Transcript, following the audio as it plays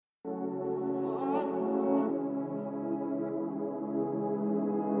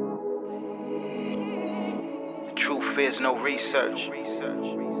fears, no research.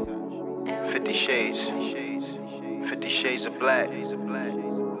 50 shades. 50 shades of black.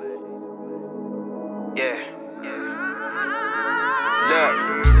 Yeah.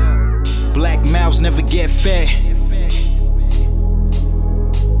 Look. Black mouths never get fed.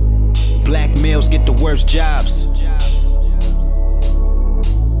 Black males get the worst jobs.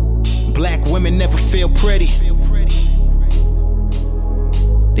 Black women never feel pretty.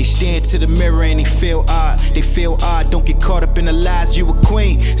 They stare into the mirror and they feel odd. They feel odd, don't get caught up in the lies. You a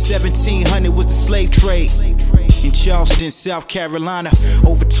queen, 1700 was the slave trade. In Charleston, South Carolina,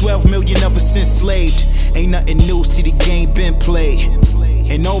 over 12 million of us enslaved. Ain't nothing new, see the game been played.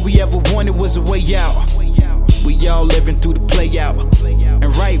 And all we ever wanted was a way out. We all living through the play out.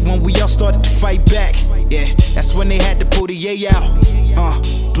 And right when we all started to fight back, yeah, that's when they had to pull the yay out.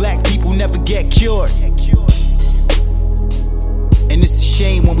 Black people never get cured. And it's a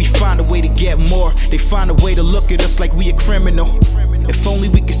shame when we find a way to get more. They find a way to look at us like we a criminal. If only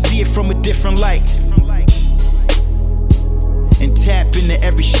we could see it from a different light and tap into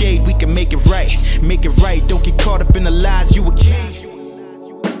every shade, we can make it right. Make it right, don't get caught up in the lies. You a king.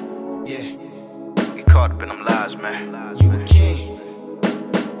 Yeah, get caught up in them lies, man. You a king.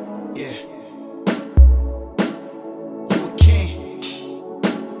 Yeah, you a king.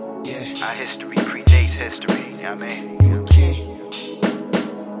 Yeah, our history predates history, you know what I mean? You a king.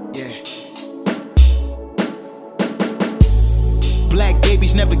 Yeah. Black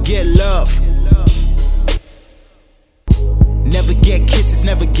babies never get love. Never get kisses,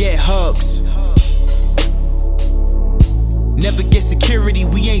 never get hugs. Never get security,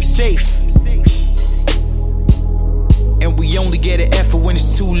 we ain't safe. And we only get an effort when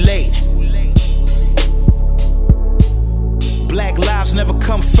it's too late. Black lives never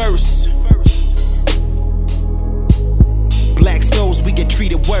come first. Black souls, we get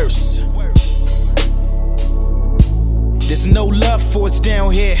treated worse. There's no love for us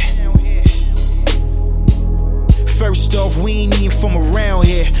down here. First off, we ain't even from around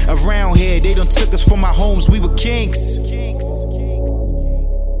here. Around here, they done took us from our homes, we were kings. They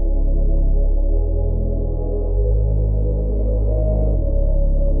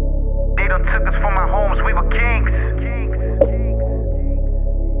done took us from our homes, we were kings.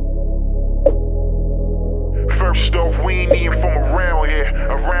 First off, we ain't even from around here.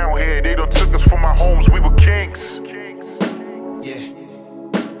 Around here, they done took us from our homes, we were kings.